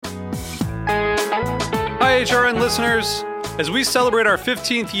HRN listeners. As we celebrate our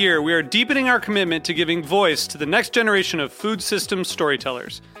 15th year, we are deepening our commitment to giving voice to the next generation of food systems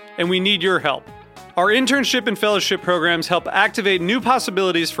storytellers, and we need your help. Our internship and fellowship programs help activate new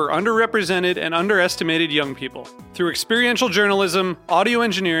possibilities for underrepresented and underestimated young people through experiential journalism, audio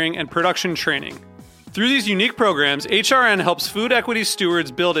engineering, and production training. Through these unique programs, HRN helps food equity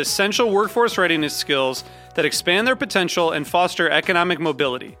stewards build essential workforce readiness skills that expand their potential and foster economic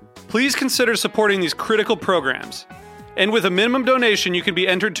mobility. Please consider supporting these critical programs. And with a minimum donation, you can be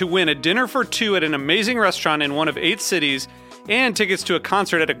entered to win a dinner for two at an amazing restaurant in one of 8 cities and tickets to a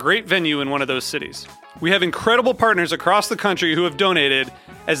concert at a great venue in one of those cities. We have incredible partners across the country who have donated,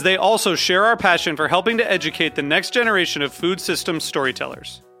 as they also share our passion for helping to educate the next generation of food systems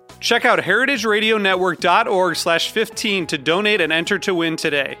storytellers. Check out heritageradionetwork.org/15 to donate and enter to win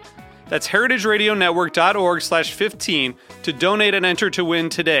today. That's heritageradionetwork.org/15 to donate and enter to win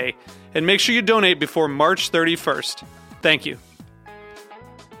today. And make sure you donate before March 31st. Thank you.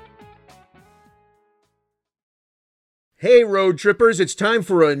 Hey road trippers, it's time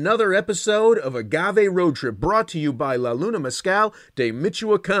for another episode of Agave Road Trip, brought to you by La Luna Mezcal de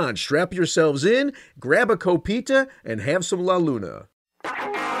Michoacan. Strap yourselves in, grab a copita, and have some La Luna.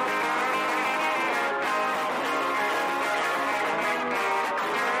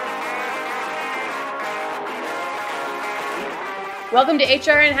 Welcome to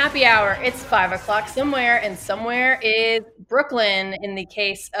HRN Happy Hour. It's 5 o'clock somewhere, and somewhere is Brooklyn in the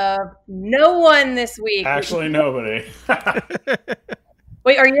case of no one this week. Actually, nobody.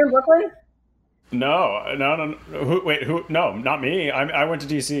 Wait, are you in Brooklyn? No. Who? No, not me. I went to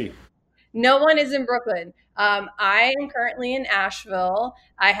D.C. No one is in Brooklyn. I am currently in Asheville.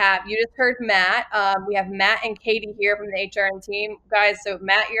 You just heard Matt. We have Matt and Katie here from the HRN team. Guys, so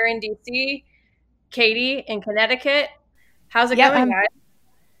Matt, you're in D.C., Katie in Connecticut. How's it going, guys?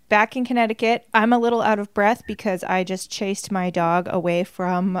 Back in Connecticut. I'm a little out of breath because I just chased my dog away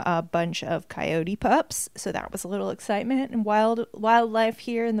from a bunch of coyote pups. So that was a little excitement and wildlife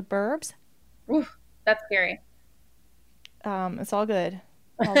here in the burbs. Oof, that's scary. It's all good.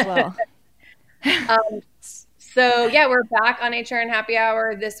 All's well. So yeah, we're back on HRN Happy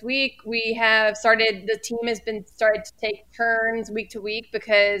Hour this week. The team has started to take turns week to week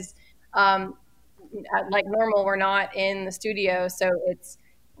because like normal, we're not in the studio, so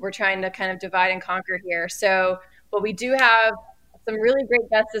we're trying to kind of divide and conquer here. But we do have some really great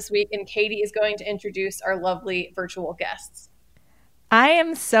guests this week, and Katie is going to introduce our lovely virtual guests. I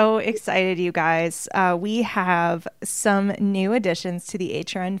am so excited, you guys. We have some new additions to the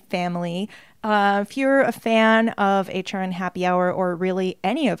HRN family. If you're a fan of HRN Happy Hour or really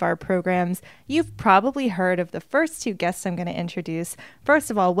any of our programs, you've probably heard of the first 2 guests I'm going to introduce.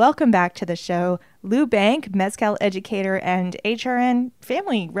 First of all, welcome back to the show, Lou Bank, Mezcal educator and HRN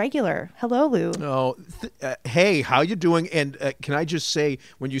family regular. Hello, Lou. Oh, hey, how you doing? And can I just say,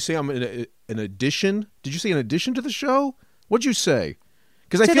 when you say I'm an addition, did you say an addition to the show? What'd you say?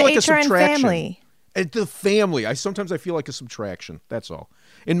 Because I feel like a subtraction. Family. The family. Sometimes I feel like a subtraction. That's all.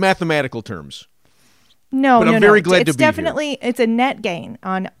 In mathematical terms. No, but I'm very glad to be here. It's a net gain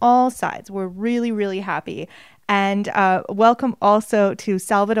on all sides. We're really, really happy. And welcome also to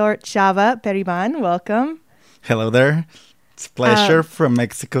Salvador, Chava, Periban. Welcome. Hello there. It's a pleasure from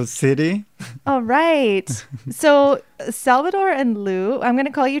Mexico City. All right. So Salvador and Lou, I'm going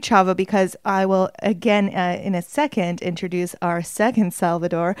to call you Chava because I will, again, in a second, introduce our second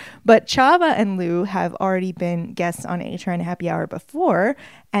Salvador. But Chava and Lou have already been guests on HRN Happy Hour before,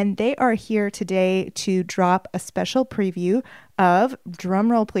 and they are here today to drop a special preview of,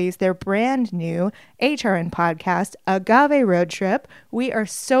 drumroll please, their brand new HRN podcast, Agave Road Trip. We are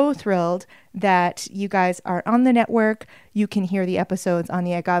so thrilled that you guys are on the network. You can hear the episodes on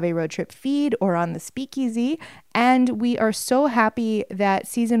the Agave Road Trip feed or on the Speakeasy. And we are so happy that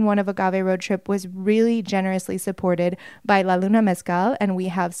season 1 of Agave Road Trip was really generously supported by La Luna Mezcal. And we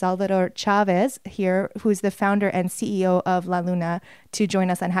have Salvador Chavez here, who's the founder and CEO of La Luna, to join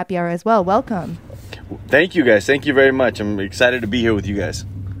us on Happy Hour as well. Welcome. Thank you, guys. Thank you very much. I'm excited to be here with you guys.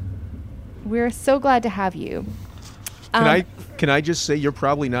 We're so glad to have you. Can I just say you're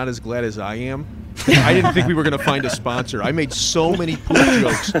probably not as glad as I am? I didn't think we were going to find a sponsor. I made so many poop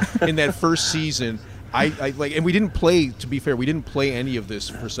jokes in that first season. And we didn't play, to be fair, we didn't play any of this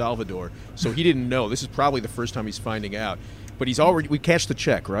for Salvador, so he didn't know. This is probably the first time he's finding out. But we cashed the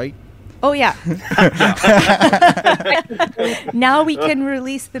check, right? Oh, yeah. Now we can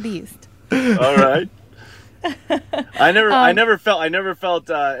release the beast. All right. I never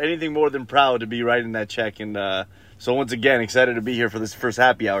felt anything more than proud to be writing that check, and so once again, excited to be here for this first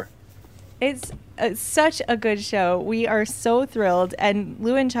happy hour. It's such a good show. We are so thrilled. And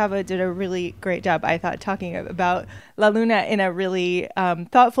Lou and Chava did a really great job, I thought, talking about La Luna in a really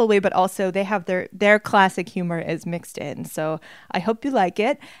thoughtful way, but also they have their classic humor is mixed in. So I hope you like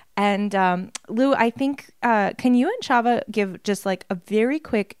it. And Lou, I think, can you and Chava give just like a very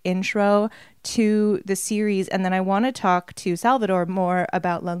quick intro to the series? And then I want to talk to Salvador more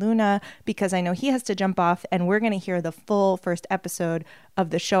about La Luna because I know he has to jump off and we're going to hear the full first episode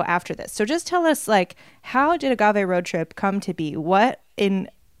of the show after this. So just tell us, like, how did Agave Road Trip come to be? What in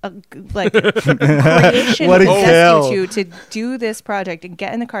creation What possessed you to do this project and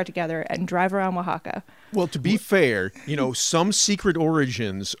get in the car together and drive around Oaxaca? Well, to be fair, some secret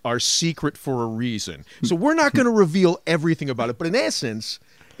origins are secret for a reason. So we're not going to reveal everything about it. But in essence,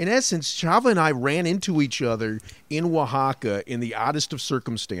 Chava and I ran into each other in Oaxaca in the oddest of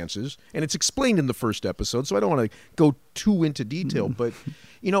circumstances. And it's explained in the first episode, so I don't want to go too into detail. But,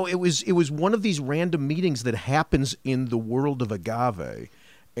 it was one of these random meetings that happens in the world of agave.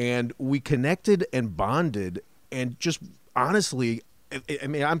 And we connected and bonded, and just honestly, I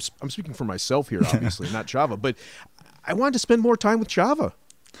mean, I'm speaking for myself here, obviously, not Chava, but I wanted to spend more time with Chava,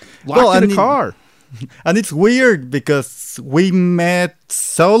 locked in a car. And it's weird because we met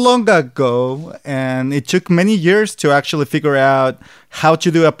so long ago, and it took many years to actually figure out how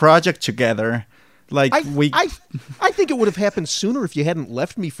to do a project together. Like I think it would have happened sooner if you hadn't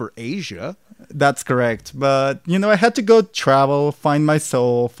left me for Asia. That's correct. But, I had to go travel, find my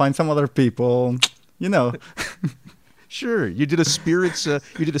soul, find some other people, Sure. You did a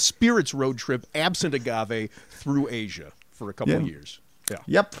spirits road trip absent agave through Asia for a couple of years. Yeah.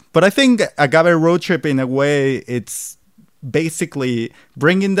 Yep. But I think Agave Road Trip, in a way, it's basically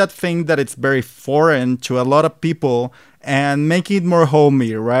bringing that thing that it's very foreign to a lot of people and making it more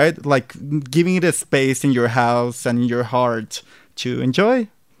homey, right? Like giving it a space in your house and in your heart to enjoy.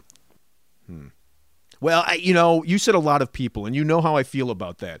 Well, you said a lot of people, and you know how I feel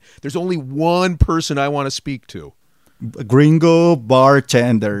about that. There's only one person I want to speak to. Gringo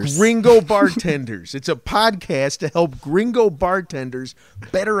bartenders. Gringo bartenders. It's a podcast to help gringo bartenders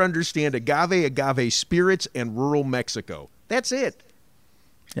better understand agave spirits, and rural Mexico. That's it.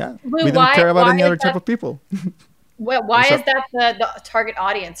 Yeah. Lou, we don't care about any other type of people. Well, why is that the target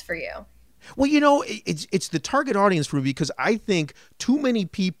audience for you? Well, it's the target audience for me because I think too many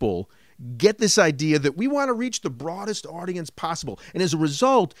people get this idea that we want to reach the broadest audience possible. And as a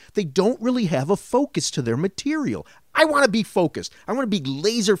result, they don't really have a focus to their material. I want to be focused. I want to be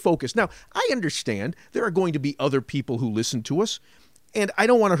laser focused. Now, I understand there are going to be other people who listen to us, and I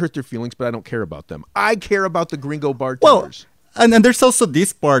don't want to hurt their feelings, but I don't care about them. I care about the gringo bartenders. And there's also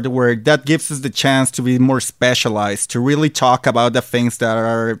this part where that gives us the chance to be more specialized, to really talk about the things that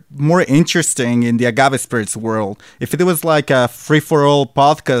are more interesting in the agave spirits world. If it was like a free-for-all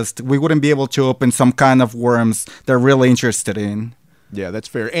podcast, we wouldn't be able to open some kind of worms they're really interested in. Yeah, that's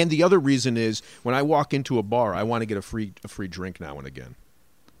fair. And the other reason is when I walk into a bar, I want to get a free drink now and again.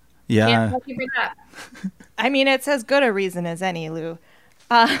 Yeah. Thank you for that. I mean, it's as good a reason as any, Lou.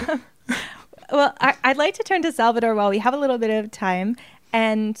 Well, I'd like to turn to Salvador while we have a little bit of time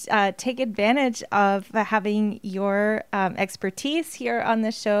and take advantage of having your expertise here on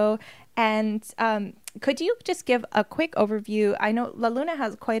the show. And could you just give a quick overview? I know La Luna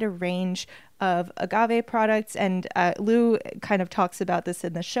has quite a range of agave products, and Lou kind of talks about this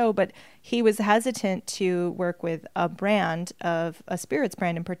in the show, but he was hesitant to work with a brand of a spirits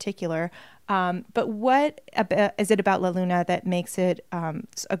brand in particular. But what is it about La Luna that makes it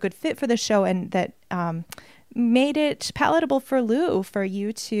a good fit for the show and that made it palatable for Lou for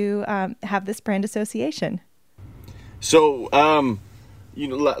you to have this brand association? So,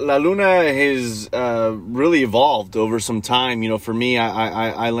 La Luna has really evolved over some time. For me,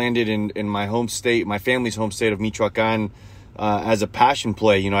 I landed in my home state, my family's home state of Michoacan, as a passion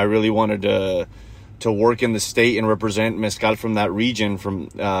play. I really wanted to work in the state and represent mezcal from that region.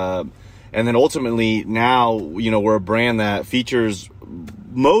 And then ultimately now, we're a brand that features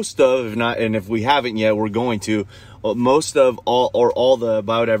most of, if not, and if we haven't yet, we're going to, most of all the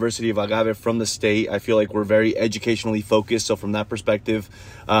biodiversity of agave from the state. I feel like we're very educationally focused. So from that perspective,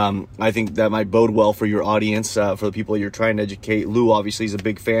 I think that might bode well for your audience, for the people you're trying to educate. Lou obviously is a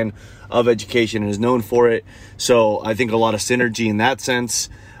big fan of education and is known for it. So I think a lot of synergy in that sense.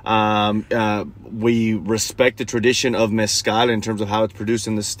 We respect the tradition of mezcal in terms of how it's produced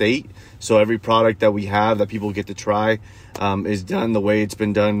in the state. So every product that we have that people get to try is done the way it's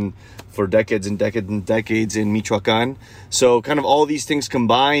been done for decades and decades and decades in Michoacan. So kind of all these things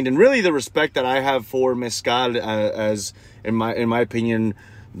combined, and really the respect that I have for mezcal as in my opinion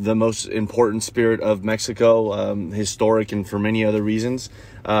the most important spirit of Mexico, historic and for many other reasons.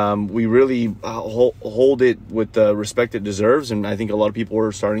 we really hold it with the respect it deserves, and I think a lot of people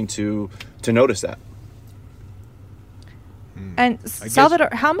are starting to notice that. And Salvador,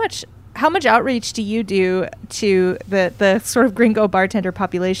 how much outreach do you do to the sort of gringo bartender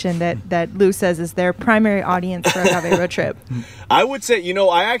population that Lou says is their primary audience for Agave Road Trip? I would say,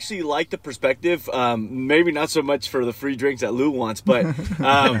 I actually like the perspective. Maybe not so much for the free drinks that Lou wants, but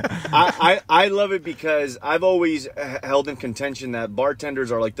I love it because I've always held in contention that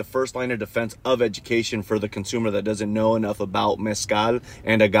bartenders are like the first line of defense of education for the consumer that doesn't know enough about mezcal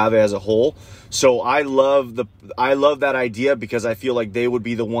and agave as a whole. So I love that idea because I feel like they would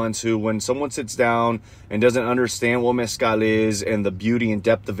be the ones who, when someone sits down and doesn't understand what mezcal is and the beauty and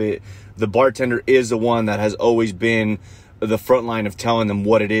depth of it, the bartender is the one that has always been the front line of telling them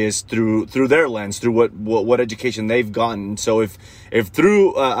what it is through their lens, through what education they've gotten. So if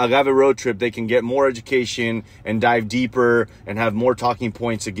through Agave Road Trip they can get more education and dive deeper and have more talking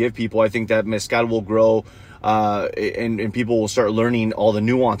points to give people, I think that mezcal will grow. And people will start learning all the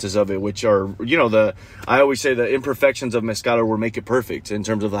nuances of it, which are, I always say the imperfections of mezcal will make it perfect in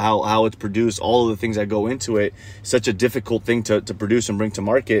terms of how it's produced, all of the things that go into it. Such a difficult thing to produce and bring to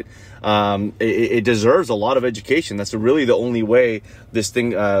market. It deserves a lot of education. That's really the only way this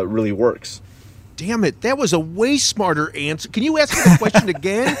thing really works. Damn it, that was a way smarter answer. Can you ask me the question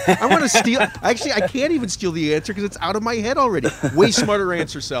again? I want to steal. Actually, I can't even steal the answer because it's out of my head already. Way smarter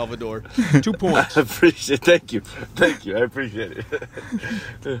answer, Salvador. 2 points. I appreciate it. Thank you. I appreciate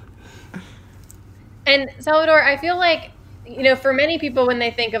it. And Salvador, I feel like, for many people, when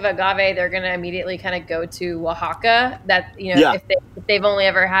they think of agave, they're going to immediately kind of go to Oaxaca. That, if they've only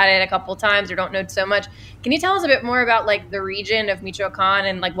ever had it a couple times or don't know so much. Can you tell us a bit more about like the region of Michoacan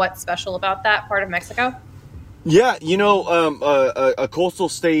and like what's special about that part of Mexico? Yeah, a coastal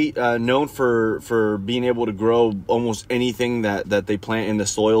state known for being able to grow almost anything that they plant in the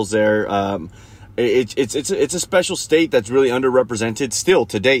soils there. It's a special state that's really underrepresented still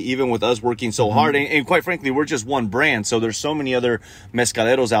today, even with us working so hard. And quite frankly, we're just one brand. So there's so many other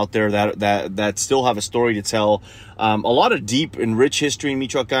mezcaleros out there that still have a story to tell. A lot of deep and rich history in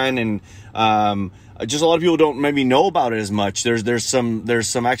Michoacan, and just a lot of people don't maybe know about it as much. There's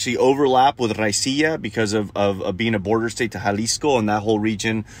some actually overlap with Raicilla because of being a border state to Jalisco and that whole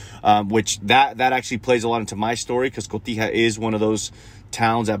region, which that actually plays a lot into my story because Cotija is one of those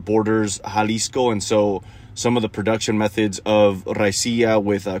towns that borders Jalisco, and so some of the production methods of Raicilla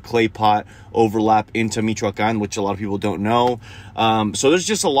with clay pot overlap into Michoacan, which a lot of people don't know. So there's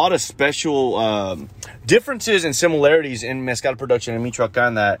just a lot of special differences and similarities in mezcal production in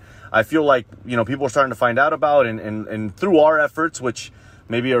Michoacan that I feel like people are starting to find out about, and through our efforts, which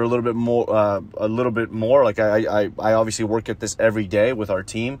maybe are a little bit more. Like I obviously work at this every day with our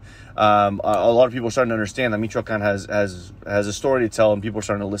team. A lot of people are starting to understand that Michoacan has a story to tell, and people are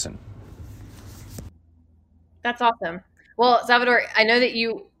starting to listen. That's awesome. Well, Salvador, I know that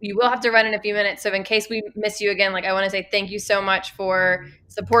you will have to run in a few minutes. So in case we miss you again, I want to say thank you so much for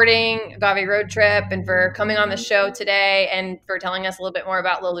supporting Agave Road Trip and for coming on the show today and for telling us a little bit more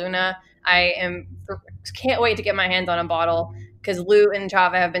about La Luna. Can't wait to get my hands on a bottle because Lou and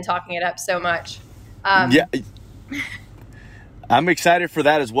Chava have been talking it up so much. Yeah, I'm excited for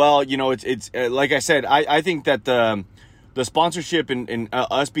that as well. It's like I said, I think that the sponsorship and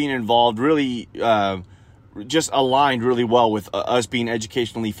us being involved really just aligned really well with us being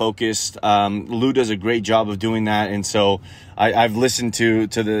educationally focused. Lou does a great job of doing that, and so I've listened to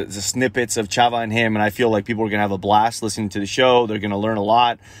the snippets of Chava and him, and I feel like people are going to have a blast listening to the show. They're going to learn a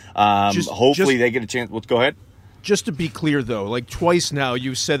lot. Hopefully they get a chance. Let's go ahead. Just to be clear, though, twice now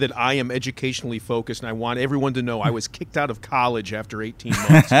you said that I am educationally focused, and I want everyone to know I was kicked out of college after 18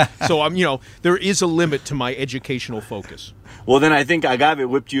 months. So there is a limit to my educational focus. Well, then I think Agave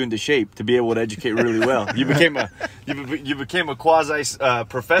whipped you into shape to be able to educate really well. You became a quasi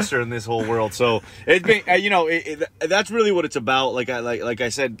professor in this whole world. So it's been, that's really what it's about. Like I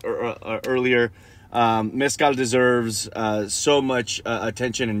said earlier. Mezcal deserves so much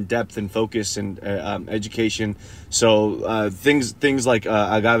attention and depth and focus and education. So things like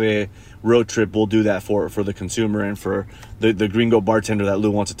Agave Road Trip will do that for the consumer and for the gringo bartender that Lou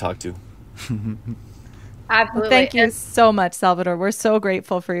wants to talk to. Absolutely. Thank you so much, Salvador. We're so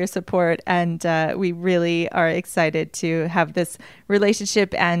grateful for your support, and we really are excited to have this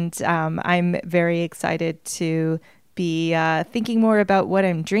relationship, and I'm very excited to be thinking more about what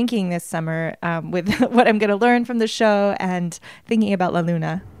I'm drinking this summer with what I'm going to learn from the show and thinking about La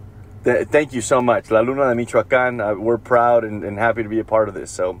Luna. Thank you so much. La Luna de Michoacán, we're proud and happy to be a part of this,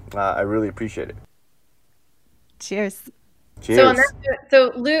 so I really appreciate it. Cheers. Cheers. So on that note,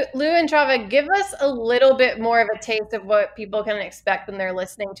 so Lou and Chava, give us a little bit more of a taste of what people can expect when they're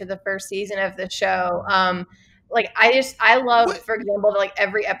listening to the first season of the show. I love, for example, like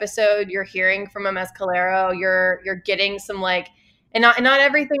every episode you're hearing from a mezcalero, you're getting some and not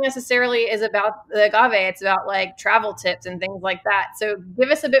everything necessarily is about the agave. It's about like travel tips and things like that. So give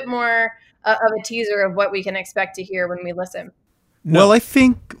us a bit more of a teaser of what we can expect to hear when we listen. No. Well, I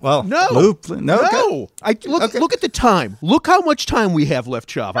think. Well, no. Loop, no. Look at the time. Look how much time we have left,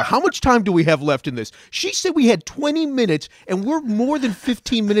 Chava. How much time do we have left in this? She said we had 20 minutes, and we're more than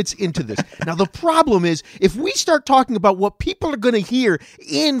 15 minutes into this. Now, the problem is, if we start talking about what people are going to hear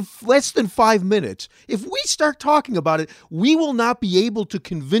in less than 5 minutes, if we start talking about it, we will not be able to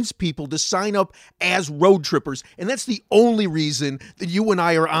convince people to sign up as road trippers, and that's the only reason that you and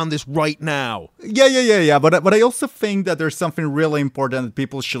I are on this right now. Yeah. But I also think that there's something really important that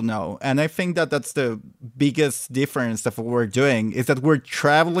people should know, and I think that that's the biggest difference of what we're doing, is that we're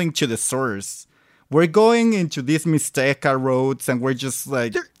traveling to the source. We're going into these Mixteca roads, and we're just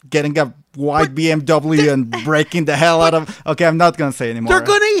like getting a white BMW and breaking the hell out of. Okay, I'm not gonna say anymore. They're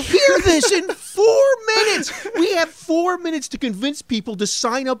gonna hear this in 4 minutes. We have 4 minutes to convince people to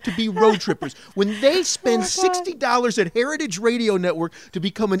sign up to be road trippers. When they spend $60 at Heritage Radio Network to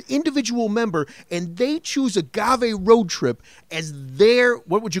become an individual member, and they choose Agave Road Trip as their,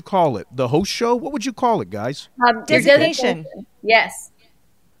 what would you call it? The host show? What would you call it, guys? Designation. Yes.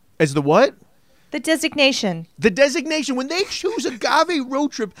 As the what? The designation. The designation. When they choose Agave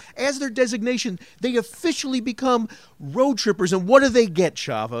Road Trip as their designation, they officially become road trippers. And what do they get,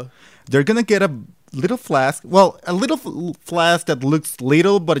 Chava? They're going to get a little flask. Well, a little flask that looks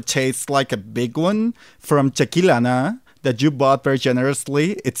little, but it tastes like a big one from Tequilana that you bought very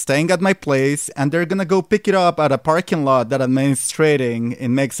generously. It's staying at my place, and they're going to go pick it up at a parking lot that I'm administrating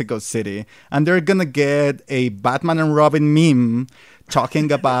in Mexico City. And they're going to get a Batman and Robin meme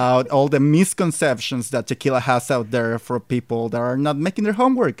talking about all the misconceptions that tequila has out there for people that are not making their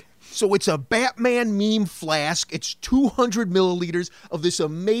homework. So it's a Batman meme flask. It's 200 milliliters of this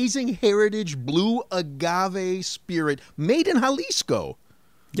amazing heritage blue agave spirit made in Jalisco.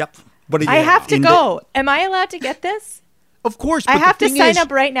 Yep. But I have to go. Am I allowed to get this? Of course. But I have to sign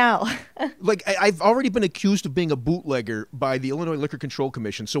up right now. I've already been accused of being a bootlegger by the Illinois Liquor Control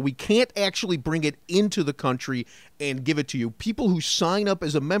Commission, so we can't actually bring it into the country and give it to you. People who sign up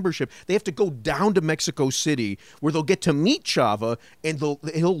as a membership, they have to go down to Mexico City where they'll get to meet Chava, and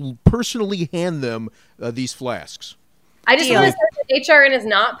he'll personally hand them these flasks. I just want to say that HRN is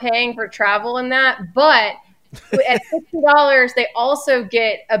not paying for travel in that, but at $50, they also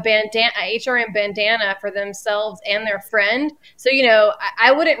get a HRN bandana for themselves and their friend. So,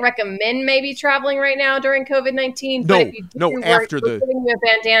 I wouldn't recommend maybe traveling right now during COVID-19. But if you do, we're giving you a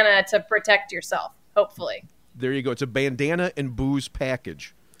bandana to protect yourself, hopefully. There you go. It's a bandana and booze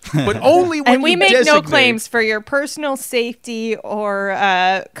package. But only when and we make no claims for your personal safety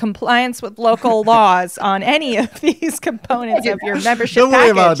or compliance with local laws on any of these components of your membership Don't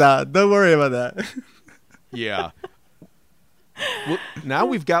package. Don't worry about that. Yeah. Well, now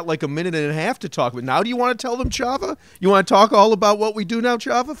we've got like a minute and a half to talk. But now do you want to tell them, Chava? You want to talk all about what we do now,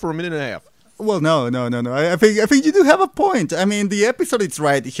 Chava, for a minute and a half? Well, no. I think you do have a point. I mean, the episode is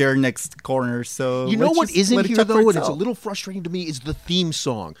right here next corner. So you know what isn't here though, and it's a little frustrating to me, is the theme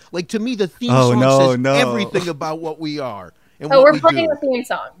song. Like to me, the theme song says everything about what we are. And we're playing the theme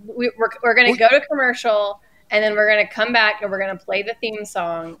song. We're going to go to commercial, and then we're going to come back and we're going to play the theme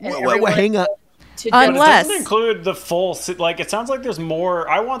song. And hang on. Unless it doesn't include the full, it sounds like there's more.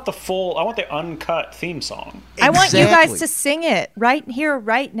 I want the uncut theme song. Exactly. I want you guys to sing it right here,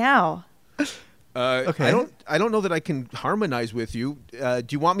 right now. Okay. I don't know that I can harmonize with you. Do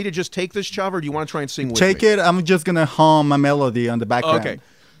you want me to just take this, Chava, or do you want to try and sing with me? Take it. I'm just gonna hum a melody on the background. Okay.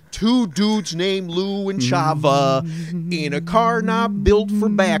 Two dudes named Lou and Chava in a car not built for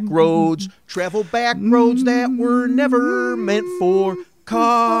back roads, travel back roads that were never meant for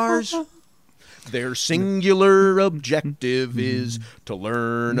cars. Their singular objective is to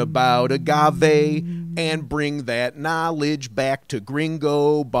learn about agave and bring that knowledge back to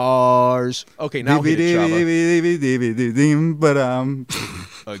gringo bars. Okay, now hit it, Chava.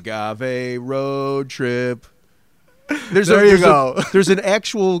 Agave road trip. There's an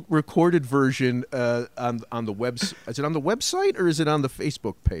actual recorded version on the website. Is it on the website or is it on the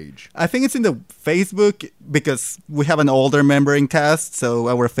Facebook page? I think it's in the Facebook because we have an older member in cast, so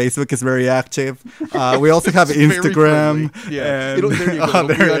our Facebook is very active. We also have Instagram. Yeah, and there you go.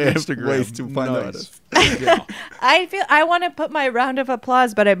 other Instagram. ways to find out. Yeah. I want to put my round of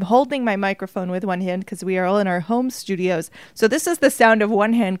applause, but I'm holding my microphone with one hand because we are all in our home studios. So this is the sound of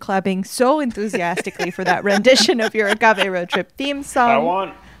one hand clapping so enthusiastically for that rendition of your Agave Road Trip theme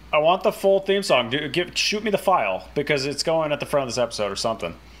song. I want the full theme song. Shoot me the file because it's going at the front of this episode or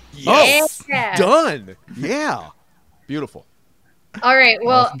something. Yes. Oh, done. Yeah. Beautiful. All right.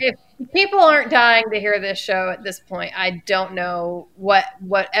 Well, if people aren't dying to hear this show at this point, I don't know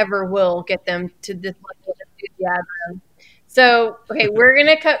whatever will get them to this level of enthusiasm. So, okay, we're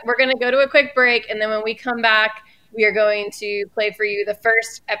gonna go to a quick break, and then when we come back, we are going to play for you the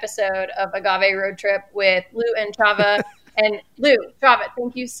first episode of Agave Road Trip with Lou and Chava. And Lou, Chava,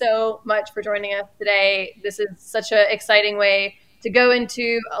 thank you so much for joining us today. This is such an exciting way to go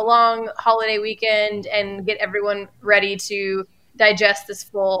into a long holiday weekend and get everyone ready to digest this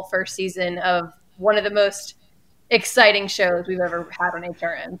full first season of one of the most exciting shows we've ever had on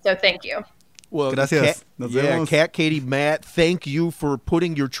HRN. So thank you. Well, gracias. Kat, Katie, Matt, thank you for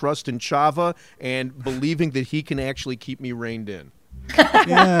putting your trust in Chava and believing that he can actually keep me reined in.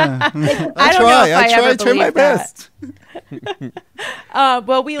 Yeah. I try my best.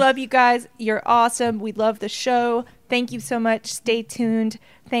 Well, we love you guys. You're awesome. We love the show. Thank you so much. Stay tuned.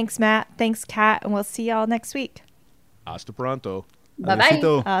 Thanks, Matt. Thanks, Kat. And we'll see y'all next week. Hasta pronto.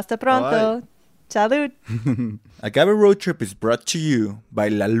 Bye-bye. Hasta pronto. Bye. Salud. Agave Road Trip is brought to you by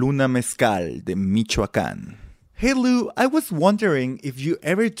La Luna Mezcal de Michoacán. Hey Lou, I was wondering if you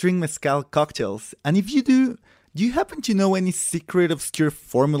ever drink mezcal cocktails, and if you do you happen to know any secret obscure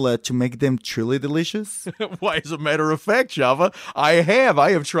formula to make them truly delicious? Why, as a matter of fact, Chava, I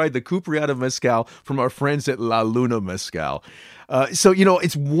have tried the Cupriata Mezcal from our friends at La Luna Mezcal. So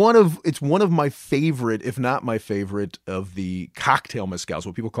it's one of my favorite, if not my favorite, of the cocktail mezcals,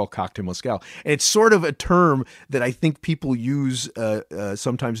 what people call cocktail mezcal. And it's sort of a term that I think people use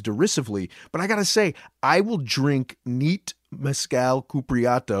sometimes derisively. But I gotta say, I will drink neat mezcal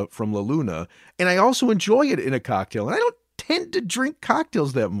Cupriata from La Luna, and I also enjoy it in a cocktail. And I don't tend to drink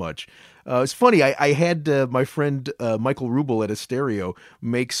cocktails that much. It's funny. I had my friend Michael Rubel at Asterio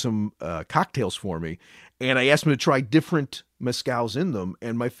make some cocktails for me, and I asked him to try different mezcals in them.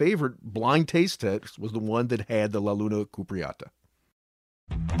 And my favorite blind taste test was the one that had the La Luna Cupriata.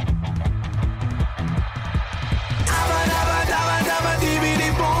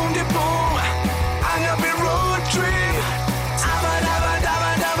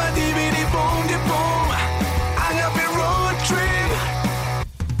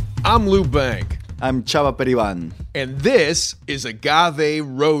 I'm Lou Bank. I'm Chava Periban. And this is Agave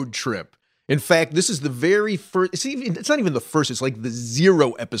Road Trip. In fact, this is the very first, it's not even the first, it's like the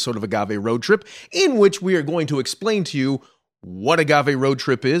 0 episode of Agave Road Trip, in which we are going to explain to you what Agave Road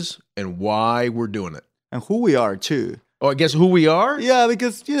Trip is and why we're doing it. And who we are, too. Oh, I guess who we are? Yeah,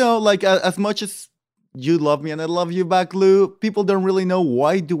 because, as much as you love me and I love you back, Lou, people don't really know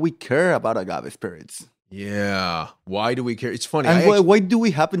why do we care about agave spirits. Yeah. Why do we care? It's funny. And why do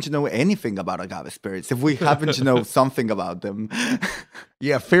we happen to know anything about agave spirits if we happen to know something about them?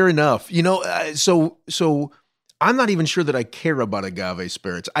 Yeah, fair enough. So I'm not even sure that I care about agave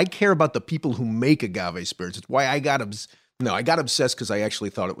spirits. I care about the people who make agave spirits. It's why I got obsessed because I actually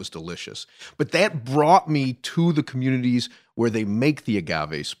thought it was delicious. But that brought me to the communities where they make the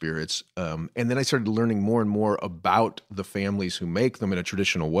agave spirits. And then I started learning more and more about the families who make them in a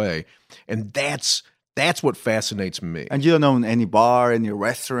traditional way. And that's what fascinates me. And you don't own any bar, any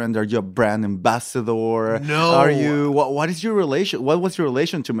restaurant? Are you a brand ambassador? No. Are you? What is your relation? What was your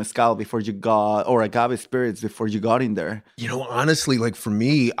relation to mezcal before you got, or agave spirits before you got in there? Honestly, like for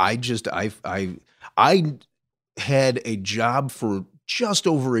me, I had a job for just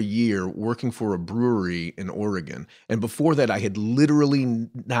over a year working for a brewery in Oregon. And before that, I had literally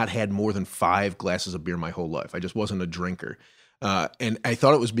not had more than 5 glasses of beer my whole life. I just wasn't a drinker. And I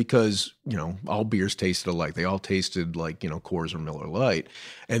thought it was because, all beers tasted alike. They all tasted like, Coors or Miller Lite.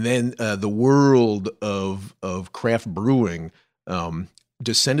 And then the world of craft brewing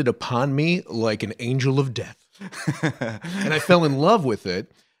descended upon me like an angel of death. And I fell in love with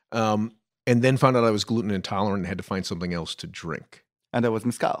it. And then found out I was gluten intolerant and had to find something else to drink. And that was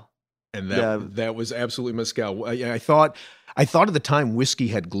mezcal. And that was absolutely mezcal. I thought at the time whiskey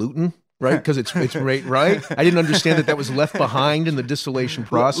had gluten. Right, because it's right. I didn't understand that was left behind in the distillation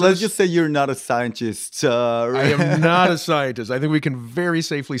process. Let's just say you're not a scientist. Right? I am not a scientist. I think we can very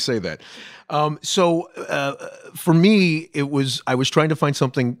safely say that. So for me, I was trying to find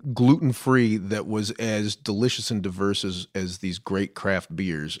something gluten-free that was as delicious and diverse as these great craft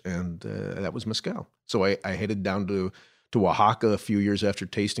beers, and that was mezcal. So I headed down to Oaxaca a few years after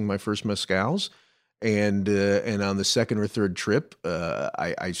tasting my first mezcals. And on the second or third trip,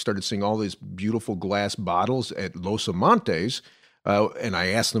 I started seeing all these beautiful glass bottles at Los Amantes, and I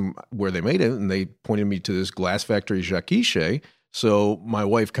asked them where they made it, and they pointed me to this glass factory, Jaquiche. So my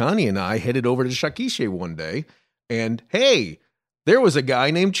wife Connie and I headed over to Jaquiche one day and hey, there was a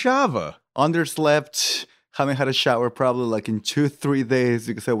guy named Chava. Underslept, haven't had a shower probably like in 2-3 days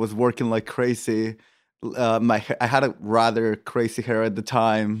because I was working like crazy. I had a rather crazy hair at the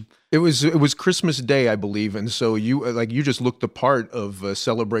time. It was Christmas Day, I believe, and so you just looked the part of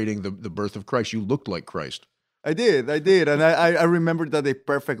celebrating the birth of Christ. You looked like Christ. I did, and I remembered that day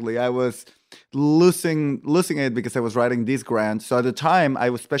perfectly. I was losing it because I was writing this grant. So at the time,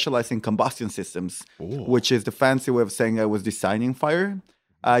 I was specializing in combustion systems, which is the fancy way of saying I was designing fire.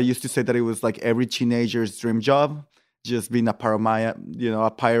 I used to say that it was like every teenager's dream job. Just being a pyro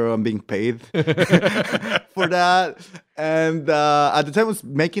and being paid for that. And at the time I was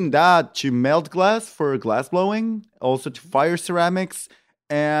making that to melt glass for glass blowing, also to fire ceramics.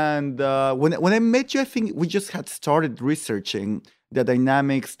 And when I met you, I think we just had started researching the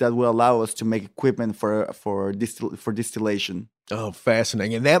dynamics that will allow us to make equipment for distillation. Oh,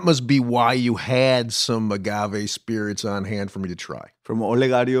 fascinating. And that must be why you had some agave spirits on hand for me to try. From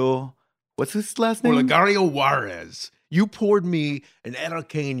Olegario. What's his last name? Olegario Juarez. You poured me an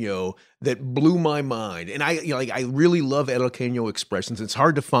Araqueño that blew my mind. And I really love Araqueño expressions. It's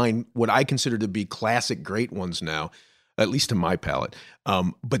hard to find what I consider to be classic great ones now, at least to my palate.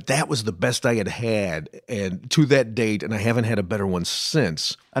 But that was the best I had and to that date, and I haven't had a better one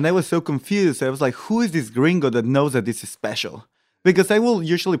since. And I was so confused. I was like, who is this gringo that knows that this is special? Because I will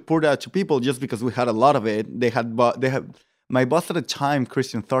usually pour that to people just because we had a lot of it. My boss at the time,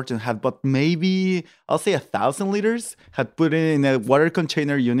 Christian Thornton, had bought maybe, I'll say 1,000 liters, had put it in a water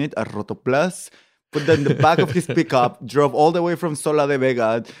container unit, a Rotoplas, put that in the back of his pickup, drove all the way from Sola de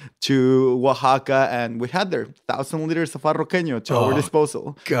Vega to Oaxaca, and we had there 1,000 liters of Arroqueño to our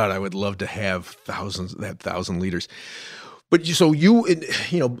disposal. God, I would love to have 1,000 liters. But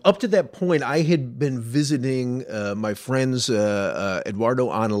you up to that point, I had been visiting my friends Eduardo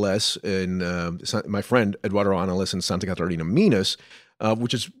Anales my friend Eduardo Anales in Santa Catarina, Minas,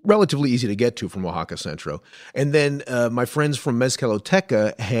 which is relatively easy to get to from Oaxaca Centro. And then my friends from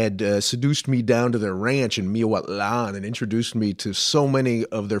Mezcaloteca had seduced me down to their ranch in Miahuatlan and introduced me to so many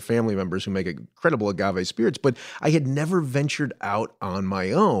of their family members who make incredible agave spirits. But I had never ventured out on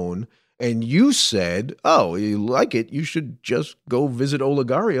my own. And you said, oh, you like it, you should just go visit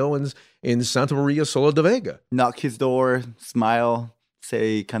Olegario in Santa Maria Sola de Vega. Knock his door, smile,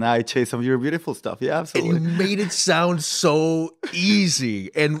 say, can I taste some of your beautiful stuff? Yeah, absolutely. And you made it sound so easy.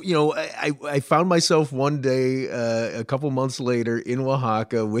 And, I found myself one day, a couple months later in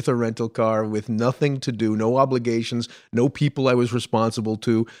Oaxaca with a rental car, with nothing to do, no obligations, no people I was responsible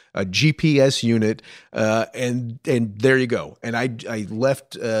to, a GPS unit, and there you go. And I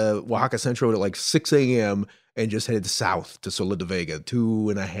left Oaxaca Centro at like 6 a.m., and just headed south to Sola de Vega,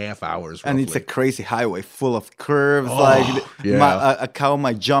 2.5 hours. Roughly. And it's a crazy highway full of curves. A cow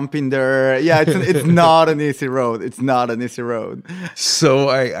might jump in there. Yeah, it's not an easy road. It's not an easy road. So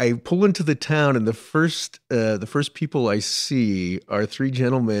I pull into the town, and the first people I see are 3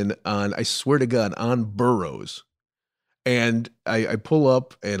 gentlemen I swear to God, on burros. And I pull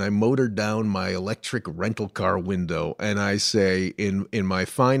up and I motor down my electric rental car window, and I say in my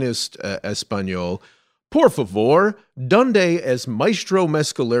finest Espanol, por favor, donde es Maestro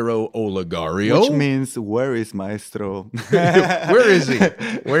Mezcalero Olegario? Which means, where is Maestro? Where is he?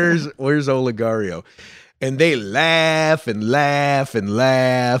 Where's Olegario? And they laugh and laugh and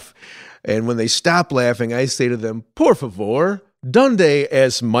laugh. And when they stop laughing, I say to them, por favor, donde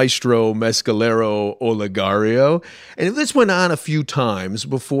es Maestro Mezcalero Olegario? And this went on a few times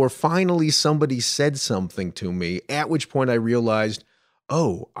before finally somebody said something to me, at which point I realized,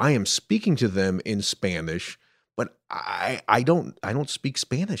 oh, I am speaking to them in Spanish, but I don't speak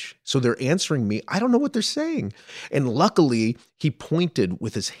Spanish. So they're answering me. I don't know what they're saying. And luckily, he pointed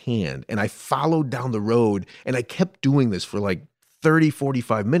with his hand, and I followed down the road, and I kept doing this for like 30,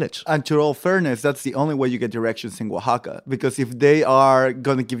 45 minutes. And to all fairness, that's the only way you get directions in Oaxaca. Because if they are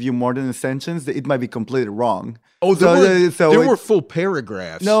going to give you more than a sentence, it might be completely wrong. Oh, there were full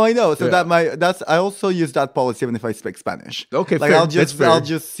paragraphs. No, I know. So I also use that policy even if I speak Spanish. Okay, like fair. I'll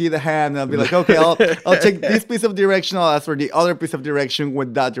just see the hand and I'll be like, okay, I'll take this piece of direction. I'll ask for the other piece of direction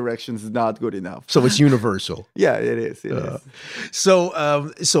when that direction is not good enough. So it's universal. Yeah, it is. It is. So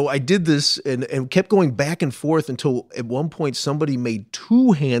I did this and kept going back and forth until at one point somebody made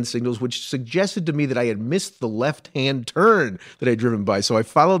 2 hand signals, which suggested to me that I had missed the left-hand turn that I'd driven by. So I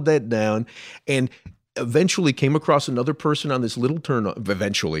followed that down and eventually came across another person on this little turn.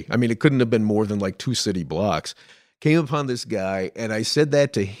 Eventually, I mean, it couldn't have been more than like 2 city blocks. Came upon this guy, and I said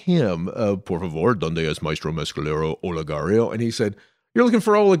that to him, por favor, donde es Maestro Mezcalero Olegario? And he said, you're looking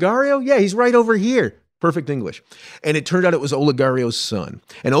for Olegario? Yeah, he's right over here. Perfect English. And it turned out it was Olegario's son.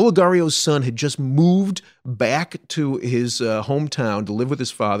 And Olegario's son had just moved back to his hometown to live with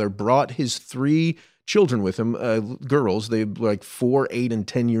his father, brought his 3 children with him, girls. They were like 4, 8, and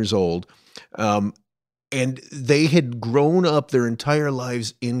 10 years old. And they had grown up their entire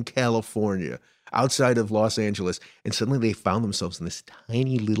lives in California, outside of Los Angeles. And suddenly they found themselves in this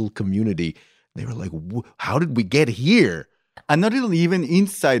tiny little community. They were like, how did we get here? And not even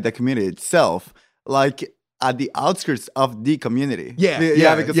inside the community itself, like at the outskirts of the community.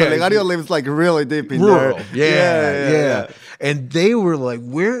 Because Olegario lives like really deep in rural. There. Yeah. And they were like,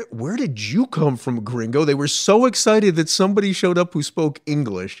 where did you come from, gringo? They were so excited that somebody showed up who spoke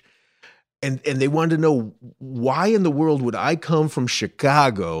English. And they wanted to know, why in the world would I come from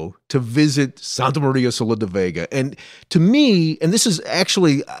Chicago to visit Santa Maria Sola de Vega? And to me, and this is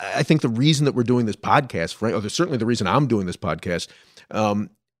actually, I think, the reason that we're doing this podcast, or certainly the reason I'm doing this podcast,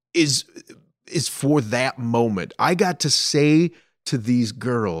 is for that moment. I got to say to these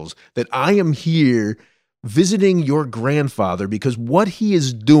girls that I am here visiting your grandfather because what he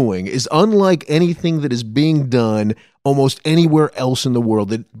is doing is unlike anything that is being done almost anywhere else in the world.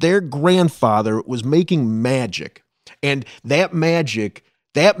 That their grandfather was making magic, and that magic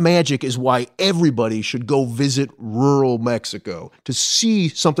is why everybody should go visit rural Mexico to see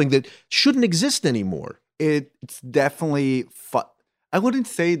something that shouldn't exist anymore. It's definitely I wouldn't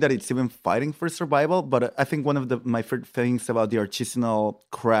say that it's even fighting for survival, but I think one of my favorite things about the artisanal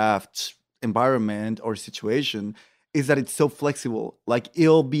craft environment or situation is that it's so flexible. Like,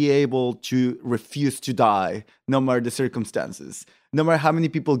 it'll be able to refuse to die no matter the circumstances. No matter how many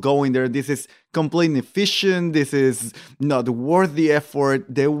people go in there, this is completely inefficient. This is not worth the effort.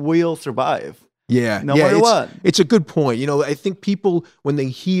 They will survive. Yeah. No matter what. It's a good point. You know, I think people, when they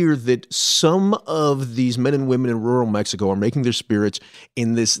hear that some of these men and women in rural Mexico are making their spirits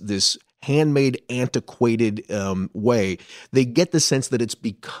in this handmade, antiquated way, they get the sense that it's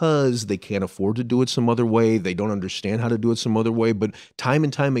because they can't afford to do it some other way. They don't understand how to do it some other way. But time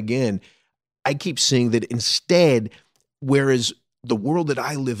and time again, I keep seeing that instead, whereas the world that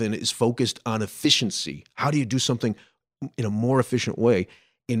I live in is focused on efficiency, how do you do something in a more efficient way?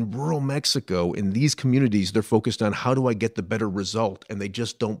 In rural Mexico, in these communities, they're focused on how do I get the better result? And they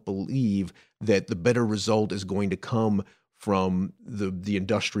just don't believe that the better result is going to come from the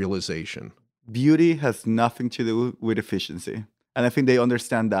industrialization. Beauty has nothing to do with efficiency. And I think they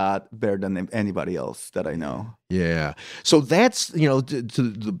understand that better than anybody else that I know. Yeah. So that's, to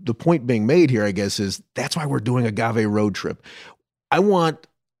the point being made here, I guess, is that's why we're doing Agave Road Trip. I want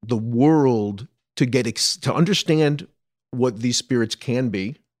the world to to understand what these spirits can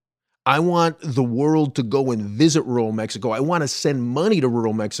be. I want the world to go and visit rural Mexico. I want to send money to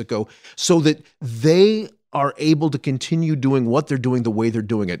rural Mexico so that they are able to continue doing what they're doing the way they're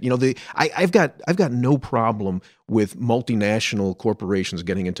doing it. I've got no problem with multinational corporations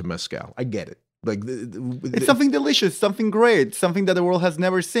getting into mezcal. I get it. It's something delicious, something great, something that the world has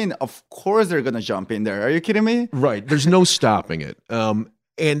never seen. Of course they're going to jump in there. Are you kidding me? Right. There's no stopping it.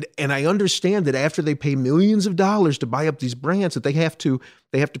 And I understand that after they pay millions of dollars to buy up these brands, that they have to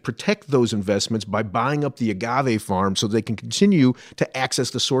protect those investments by buying up the agave farm so they can continue to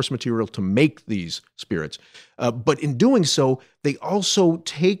access the source material to make these spirits. But in doing so, they also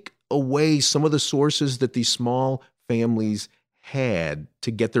take away some of the sources that these small families had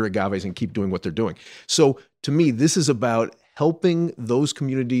to get their agaves and keep doing what they're doing. So to me, this is about helping those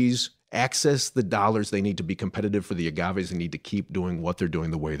communities access the dollars they need to be competitive for the agaves. They need to keep doing what they're doing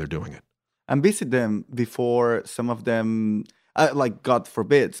the way they're doing it. And visit them before some of them, God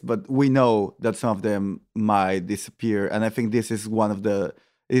forbids, but we know that some of them might disappear. And I think this is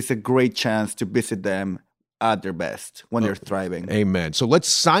it's a great chance to visit them at their best when they're thriving. Amen. So let's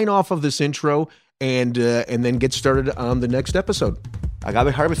sign off of this intro and then get started on the next episode.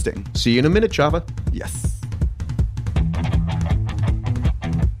 Agave harvesting. See you in a minute, Chava. Yes.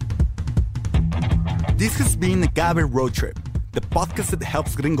 This has been Agave Road Trip, the podcast that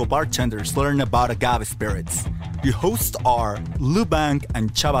helps gringo bartenders learn about agave spirits. Your hosts are Lou Bank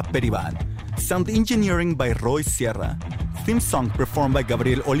and Chava Periban. Sound engineering by Roy Sierra. Theme song performed by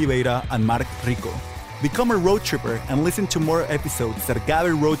Gabriel Oliveira and Mark Rico. Become a road tripper and listen to more episodes at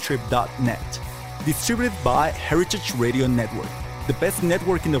agaveroadtrip.net. Distributed by Heritage Radio Network, the best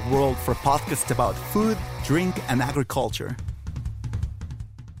network in the world for podcasts about food, drink, and agriculture.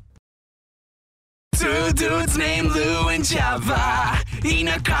 Two dudes named Lou and Chava in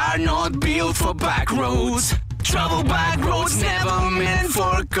a car not built for back roads. Travel back roads never meant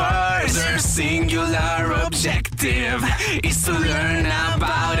for cars. Their singular objective is to learn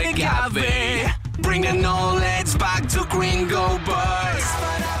about agave. Bring the knowledge back to gringo bars.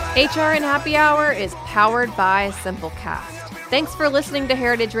 HRN Happy Hour is powered by Simplecast. Thanks for listening to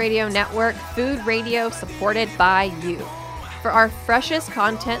Heritage Radio Network, food radio supported by you. For our freshest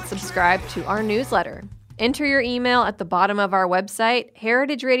content, subscribe to our newsletter. Enter your email at the bottom of our website,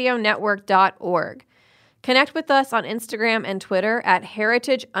 heritageradionetwork.org. Connect with us on Instagram and Twitter at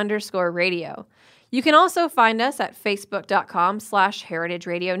heritage_radio. You can also find us at facebook.com/Heritage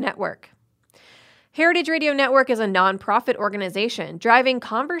Radio Network. Heritage Radio Network is a nonprofit organization driving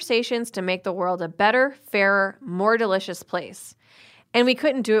conversations to make the world a better, fairer, more delicious place. And we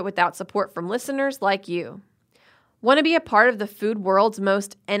couldn't do it without support from listeners like you. Want to be a part of the food world's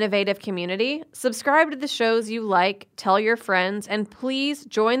most innovative community? Subscribe to the shows you like, tell your friends, and please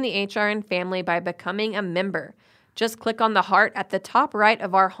join the HRN family by becoming a member. Just click on the heart at the top right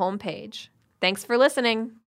of our homepage. Thanks for listening.